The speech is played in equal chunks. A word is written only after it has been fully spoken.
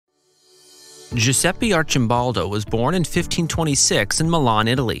Giuseppe Arcimboldo was born in 1526 in Milan,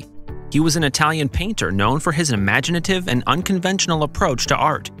 Italy. He was an Italian painter known for his imaginative and unconventional approach to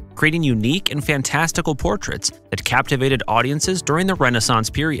art, creating unique and fantastical portraits that captivated audiences during the Renaissance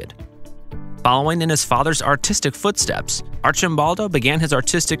period. Following in his father's artistic footsteps, Arcimboldo began his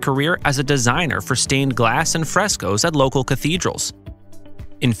artistic career as a designer for stained glass and frescoes at local cathedrals.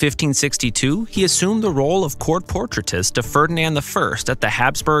 In 1562, he assumed the role of court portraitist to Ferdinand I at the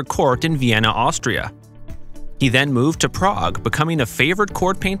Habsburg court in Vienna, Austria. He then moved to Prague, becoming a favored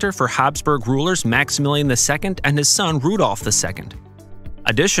court painter for Habsburg rulers Maximilian II and his son Rudolf II.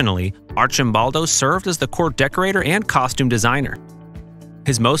 Additionally, Arcimboldo served as the court decorator and costume designer.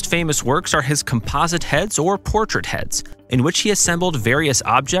 His most famous works are his composite heads or portrait heads, in which he assembled various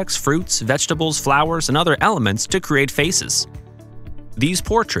objects, fruits, vegetables, flowers, and other elements to create faces. These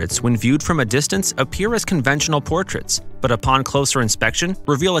portraits, when viewed from a distance, appear as conventional portraits, but upon closer inspection,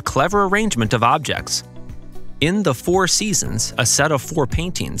 reveal a clever arrangement of objects. In The Four Seasons, a set of 4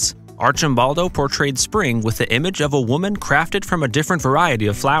 paintings, Arcimboldo portrayed spring with the image of a woman crafted from a different variety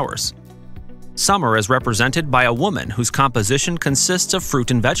of flowers. Summer is represented by a woman whose composition consists of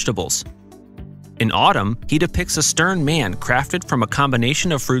fruit and vegetables. In autumn, he depicts a stern man crafted from a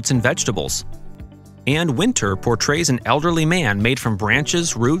combination of fruits and vegetables. And winter portrays an elderly man made from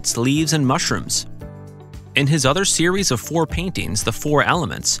branches, roots, leaves, and mushrooms. In his other series of 4 paintings, The Four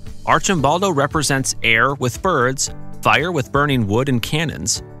Elements, Arcimboldo represents air with birds, fire with burning wood and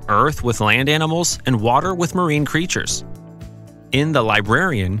cannons, earth with land animals, and water with marine creatures. In The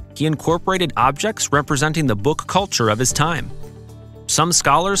Librarian, he incorporated objects representing the book culture of his time. Some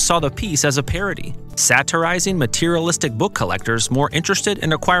scholars saw the piece as a parody, satirizing materialistic book collectors more interested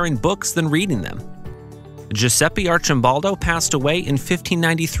in acquiring books than reading them. Giuseppe Arcimboldo passed away in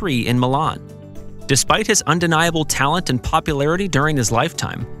 1593 in Milan. Despite his undeniable talent and popularity during his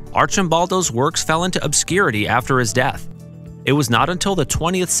lifetime, Arcimboldo's works fell into obscurity after his death. It was not until the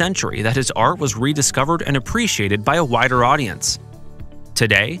 20th century that his art was rediscovered and appreciated by a wider audience.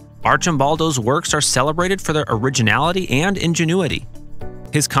 Today, Arcimboldo's works are celebrated for their originality and ingenuity.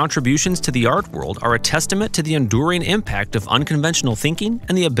 His contributions to the art world are a testament to the enduring impact of unconventional thinking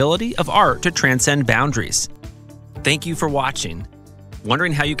and the ability of art to transcend boundaries. Thank you for watching.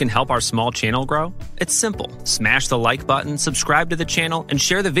 Wondering how you can help our small channel grow? It's simple. Smash the like button, subscribe to the channel, and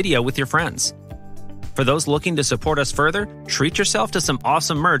share the video with your friends. For those looking to support us further, treat yourself to some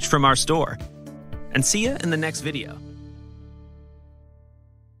awesome merch from our store. And see ya in the next video.